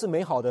看起来是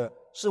美好的，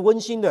是温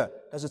馨的，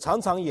但是常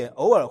常也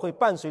偶尔会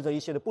伴随着一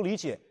些的不理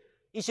解，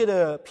一些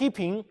的批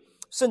评，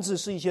甚至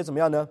是一些怎么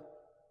样呢？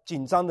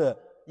紧张的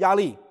压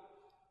力。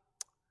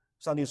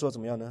上帝说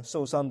怎么样呢？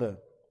受伤的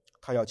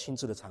他要亲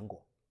自的缠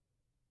裹，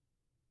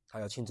他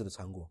要亲自的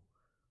缠裹。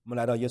我们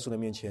来到耶稣的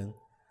面前，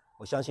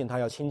我相信他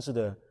要亲自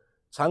的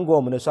缠裹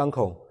我们的伤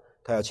口，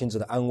他要亲自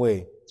的安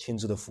慰，亲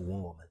自的抚慰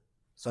我们。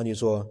上帝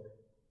说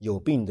有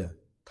病的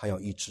他要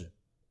医治，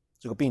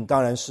这个病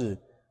当然是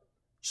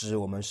指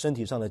我们身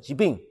体上的疾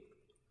病，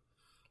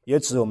也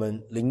指我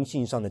们灵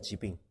性上的疾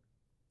病。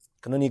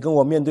可能你跟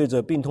我面对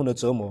着病痛的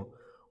折磨，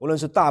无论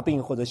是大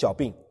病或者小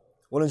病，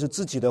无论是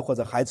自己的或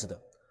者孩子的，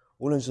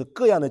无论是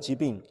各样的疾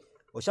病，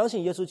我相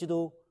信耶稣基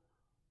督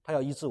他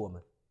要医治我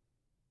们。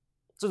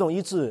这种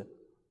医治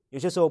有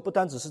些时候不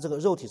单只是这个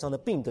肉体上的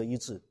病的医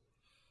治，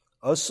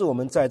而是我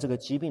们在这个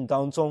疾病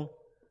当中，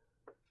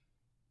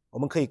我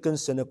们可以跟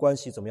神的关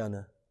系怎么样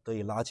呢？得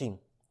以拉近。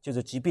借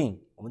着疾病，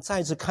我们再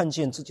一次看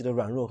见自己的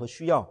软弱和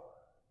需要，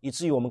以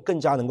至于我们更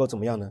加能够怎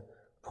么样呢？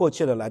迫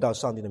切的来到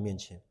上帝的面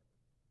前。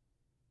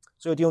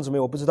所以弟兄姊妹，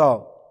我不知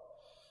道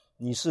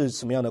你是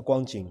什么样的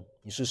光景，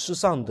你是失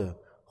丧的，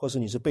或是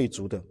你是被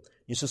逐的，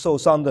你是受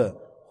伤的，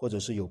或者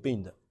是有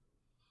病的，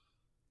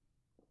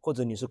或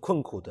者你是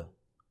困苦的，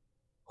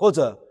或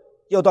者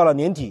又到了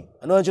年底，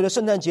很多人觉得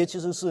圣诞节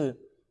其实是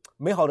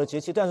美好的节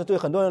气，但是对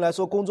很多人来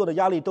说，工作的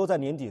压力都在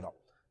年底了，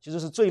其实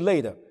是最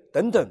累的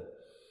等等。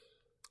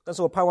但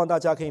是我盼望大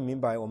家可以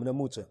明白，我们的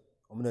牧者，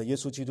我们的耶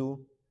稣基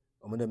督，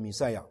我们的弥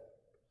赛亚，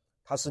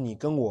他是你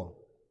跟我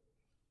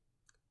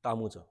大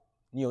牧者。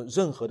你有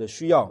任何的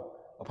需要，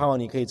我盼望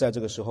你可以在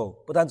这个时候，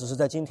不单只是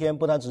在今天，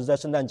不单只是在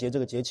圣诞节这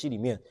个节期里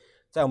面，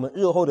在我们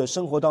日后的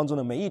生活当中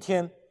的每一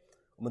天，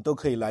我们都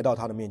可以来到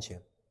他的面前，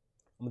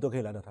我们都可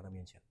以来到他的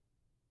面前，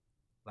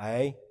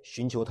来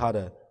寻求他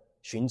的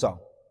寻找。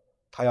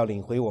他要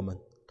领回我们，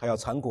他要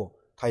缠裹，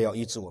他也要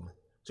医治我们。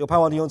所以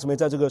盼望弟兄姊妹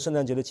在这个圣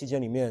诞节的期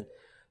间里面，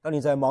当你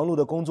在忙碌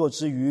的工作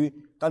之余，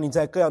当你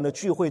在各样的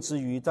聚会之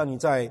余，当你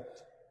在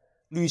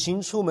旅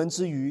行出门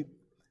之余，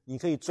你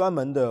可以专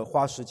门的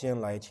花时间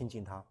来亲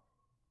近他，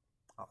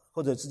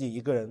或者自己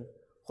一个人，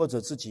或者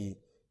自己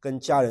跟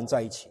家人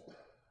在一起，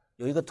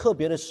有一个特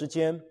别的时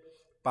间，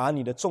把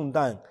你的重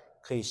担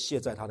可以卸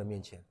在他的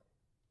面前。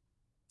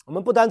我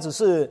们不单只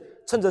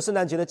是趁着圣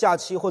诞节的假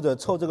期，或者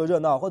凑这个热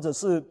闹，或者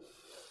是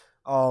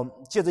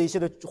借着一些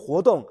的活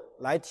动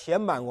来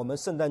填满我们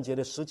圣诞节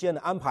的时间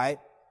的安排。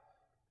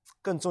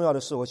更重要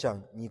的是，我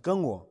想你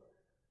跟我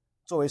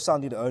作为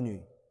上帝的儿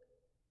女，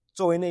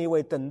作为那一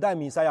位等待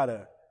弥赛亚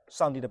的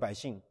上帝的百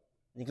姓，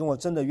你跟我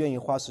真的愿意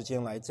花时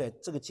间来在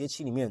这个节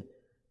期里面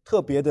特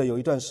别的有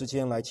一段时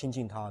间来亲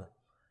近他的，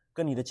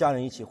跟你的家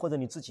人一起，或者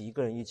你自己一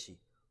个人一起，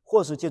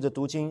或是借着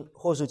读经，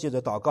或是借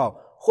着祷告，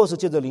或是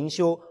借着灵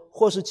修，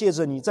或是借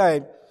着你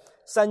在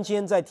山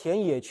间在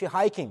田野去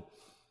hiking，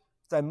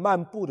 在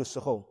漫步的时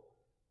候，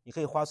你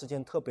可以花时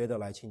间特别的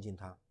来亲近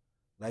他，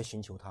来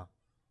寻求他，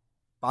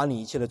把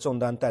你一切的重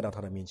担带到他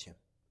的面前。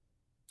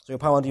所以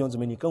盼望弟兄姊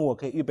妹，你跟我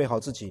可以预备好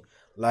自己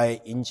来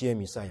迎接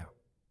弥赛亚。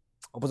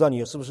我不知道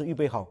你是不是预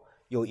备好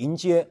有迎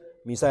接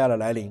弥赛亚的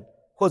来临，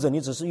或者你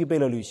只是预备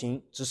了旅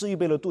行，只是预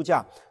备了度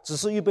假，只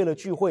是预备了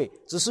聚会，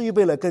只是预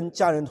备了跟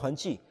家人团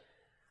聚。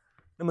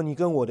那么你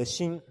跟我的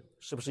心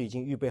是不是已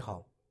经预备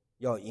好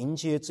要迎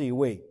接这一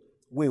位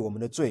为我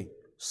们的罪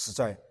死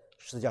在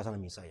十字架上的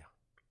弥赛亚？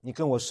你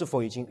跟我是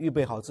否已经预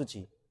备好自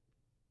己，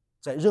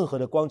在任何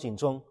的光景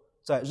中，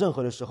在任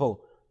何的时候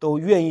都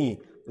愿意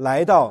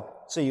来到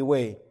这一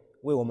位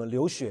为我们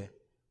流血、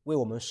为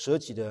我们舍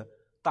己的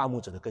大牧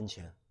者的跟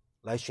前，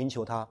来寻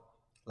求他，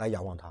来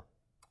仰望他？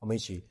我们一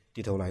起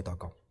低头来祷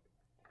告。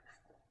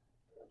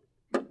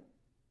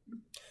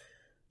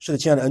是的，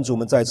亲爱的恩主，我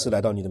们再次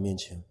来到你的面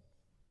前，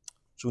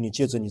主，你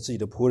借着你自己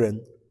的仆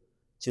人，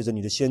借着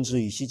你的先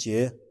知以西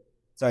结，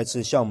再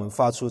次向我们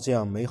发出这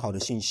样美好的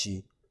信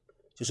息，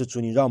就是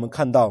主，你让我们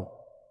看到，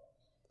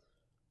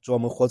主，我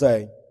们活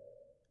在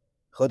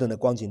何等的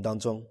光景当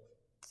中。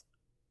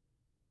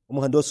我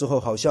们很多时候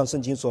好像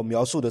圣经所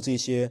描述的这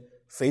些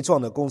肥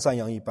壮的公山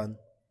羊一般，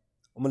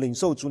我们领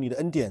受主你的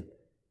恩典，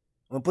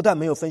我们不但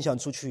没有分享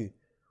出去，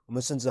我们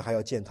甚至还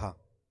要践踏，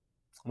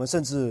我们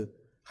甚至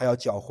还要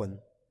搅浑，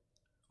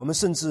我们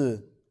甚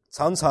至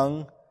常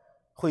常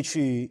会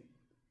去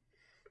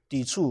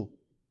抵触，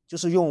就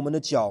是用我们的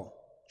脚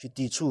去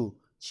抵触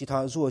其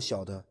他弱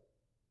小的。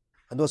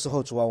很多时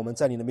候主啊，我们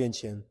在你的面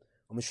前，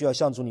我们需要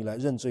向主你来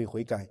认罪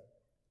悔改，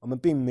我们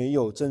并没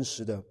有真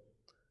实的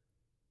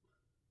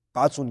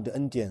把主你的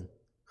恩典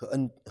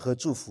和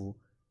祝福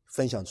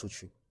分享出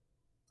去，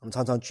我们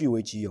常常据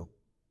为己有，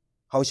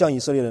好像以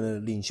色列人的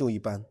领袖一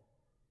般，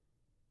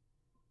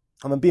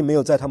他们并没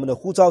有在他们的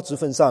呼召职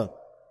分上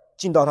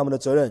尽到他们的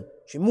责任，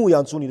去牧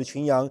养主你的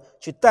群羊，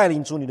去带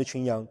领主你的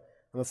群羊，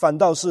他们反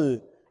倒是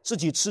自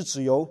己吃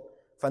脂油，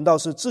反倒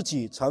是自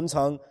己常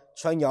常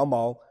穿羊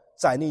毛，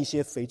宰那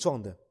些肥壮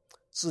的，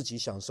自己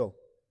享受。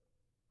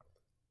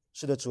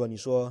是的，主啊，你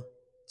说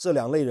这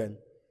两类人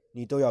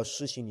你都要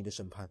施行你的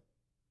审判。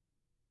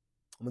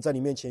我们在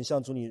你面前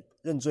向主你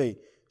认罪，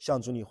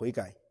向主你悔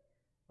改，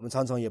我们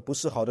常常也不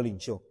是好的领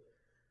袖，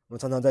我们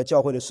常常在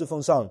教会的侍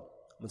奉上，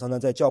我们常常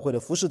在教会的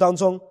服事当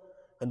中，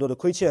很多的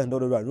亏欠，很多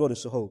的软弱的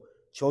时候，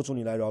求主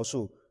你来饶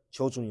恕，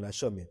求主你来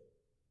赦免。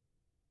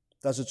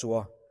但是主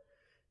啊，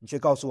你却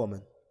告诉我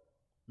们，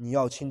你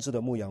要亲自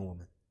的牧养我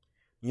们，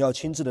你要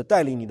亲自的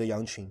带领你的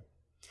羊群，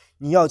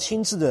你要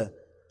亲自的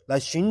来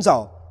寻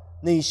找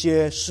那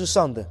些失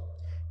丧的，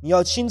你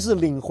要亲自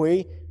领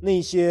回那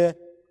些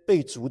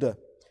被逐的，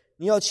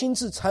你要亲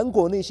自缠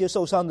裹那些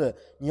受伤的，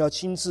你要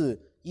亲自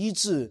医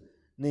治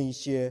那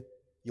些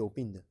有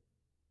病的。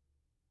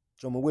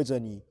主，我们为着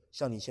你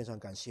向你献上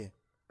感谢。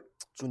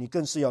主，你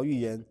更是要预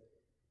言，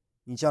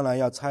你将来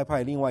要差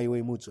派另外一位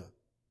牧者，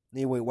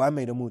那一位完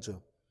美的牧者，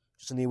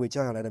就是那位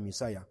将要来的弥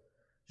赛亚，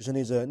就是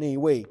那一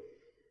位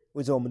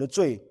为着我们的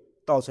罪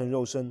道成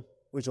肉身，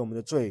为着我们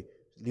的罪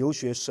流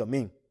血舍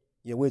命，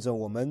也为着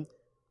我们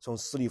从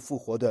死里复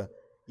活的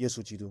耶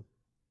稣基督。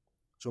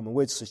主，我们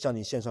为此向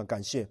你献上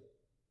感谢。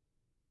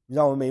你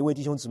让我们每一位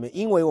弟兄姊妹，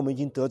因为我们已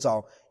经得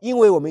着，因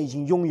为我们已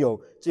经拥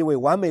有这位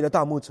完美的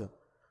大牧者，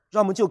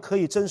让我们就可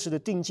以真实的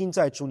定睛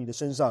在主你的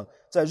身上，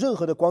在任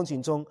何的光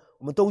景中，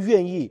我们都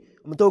愿意，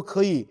我们都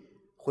可以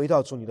回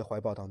到主你的怀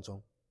抱当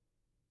中。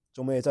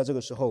我们也在这个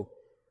时候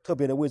特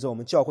别的为着我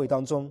们教会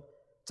当中，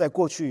在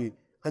过去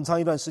很长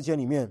一段时间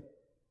里面，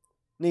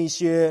那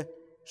些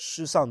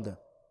失丧的，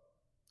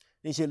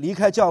那些离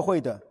开教会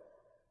的，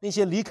那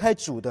些离开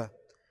主的，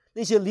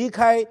那些离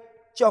开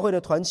教会的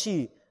团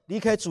契，离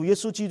开主耶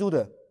稣基督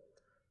的，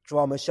主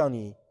啊，我们向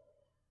你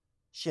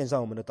献上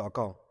我们的祷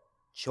告，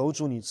求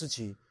主你自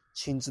己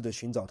亲自的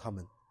寻找他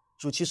们。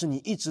主，其实你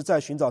一直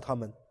在寻找他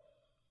们，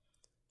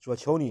主啊，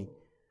求你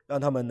让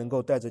他们能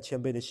够带着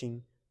谦卑的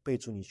心被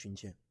主你寻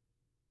见。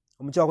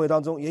我们教会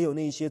当中也有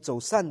那一些走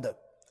散的，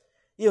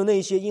也有那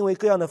一些因为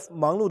各样的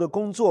忙碌的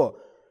工作、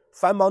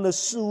繁忙的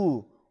事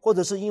务，或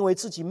者是因为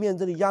自己面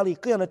对的压力、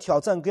各样的挑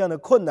战、各样的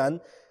困难，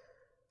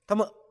他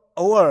们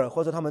偶尔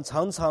或者他们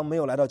常常没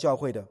有来到教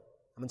会的，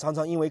他们常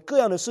常因为各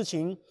样的事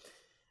情，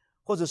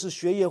或者是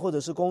学业，或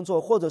者是工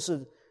作，或者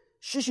是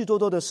许许多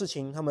多的事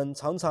情，他们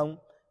常常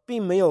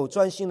并没有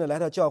专心的来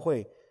到教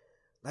会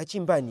来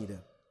敬拜你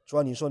的。主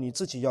啊，你说你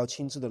自己要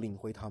亲自的领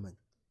回他们。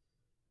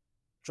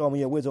主啊，我们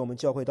也为着我们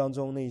教会当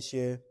中那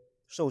些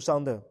受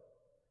伤的，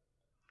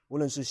无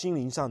论是心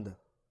灵上的，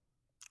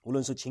无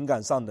论是情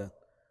感上的，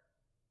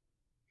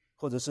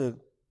或者是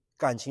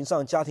感情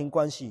上、家庭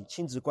关系、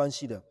亲子关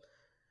系的，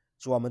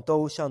主啊，我们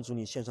都向主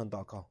你献上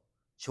祷告，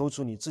求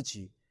主你自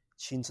己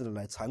亲自的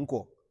来缠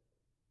裹、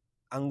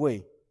安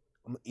慰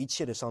我们一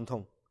切的伤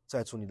痛，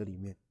在主你的里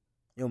面。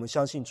因为我们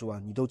相信主啊，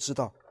你都知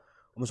道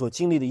我们所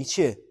经历的一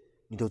切，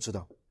你都知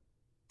道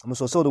我们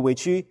所受的委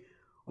屈，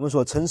我们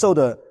所承受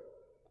的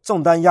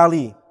重担压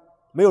力，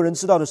没有人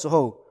知道的时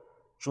候，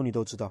主你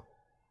都知道。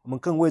我们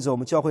更为着我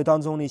们教会当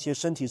中那些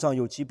身体上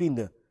有疾病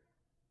的，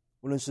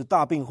无论是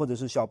大病或者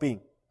是小病，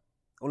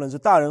无论是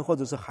大人或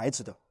者是孩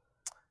子的，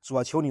主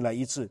啊，求你来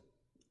医治，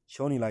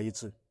求你来医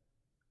治。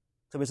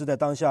特别是在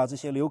当下这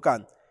些流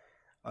感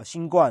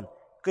新冠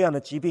各样的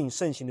疾病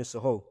盛行的时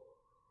候，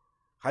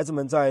孩子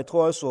们在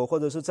托儿所或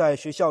者是在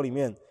学校里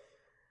面，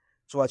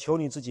主啊，求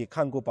你自己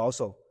看顾保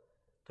守。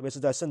特别是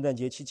在圣诞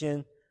节期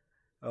间，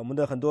我们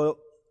的很多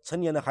成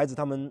年的孩子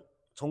他们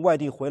从外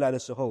地回来的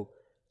时候，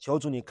求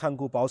主你看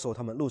顾保守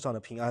他们路上的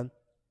平安。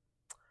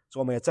主，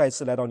我们也再一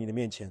次来到你的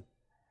面前，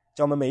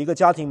将我们每一个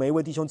家庭每一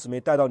位弟兄姊妹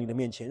带到你的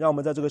面前，让我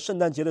们在这个圣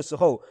诞节的时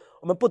候，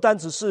我们不单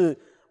只是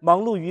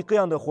忙碌于各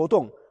样的活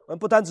动，我们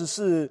不单只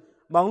是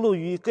忙碌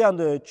于各样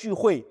的聚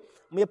会，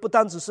我们也不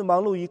单只是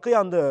忙碌于各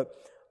样的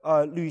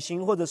旅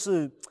行，或者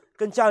是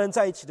跟家人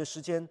在一起的时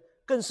间，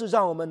更是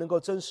让我们能够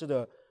真实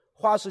的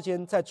花时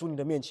间在主你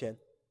的面前，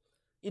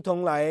一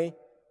同来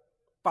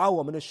把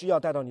我们的需要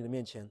带到你的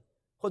面前，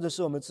或者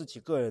是我们自己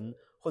个人，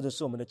或者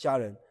是我们的家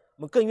人。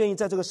我们更愿意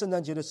在这个圣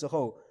诞节的时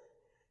候，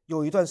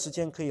有一段时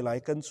间可以来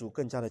跟主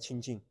更加的亲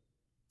近，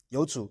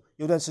有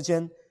段时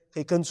间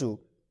可以跟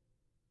主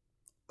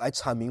来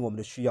阐明我们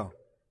的需要，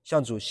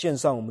向主献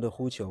上我们的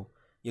呼求，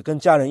也跟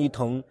家人一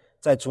同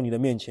在主你的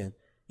面前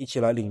一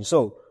起来领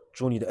受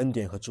主你的恩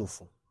典和祝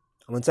福。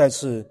我们再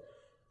次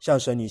向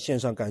神你献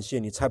上感谢，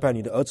你差派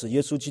你的儿子耶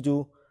稣基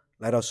督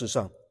来到世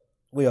上，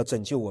为要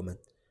拯救我们，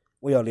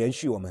为要连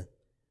续我们，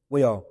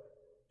为要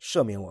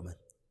赦免我们。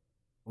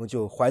我们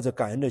就怀着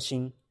感恩的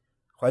心，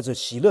怀着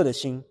喜乐的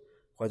心，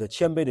怀着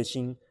谦卑的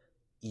心，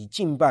以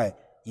敬拜、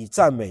以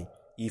赞美、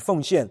以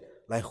奉献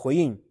来回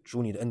应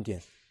主你的恩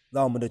典，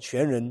让我们的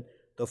全人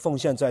都奉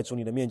献在主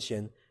你的面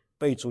前，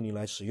被主你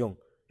来使用，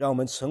让我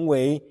们成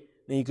为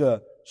那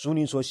个主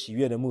你所喜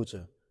悦的牧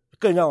者，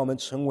更让我们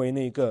成为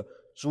那个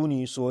主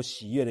你所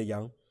喜悦的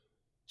羊，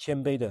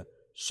谦卑的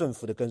顺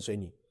服的跟随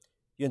你。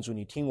愿主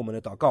你听我们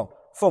的祷告，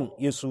奉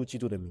耶稣基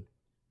督的名，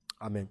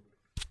阿们。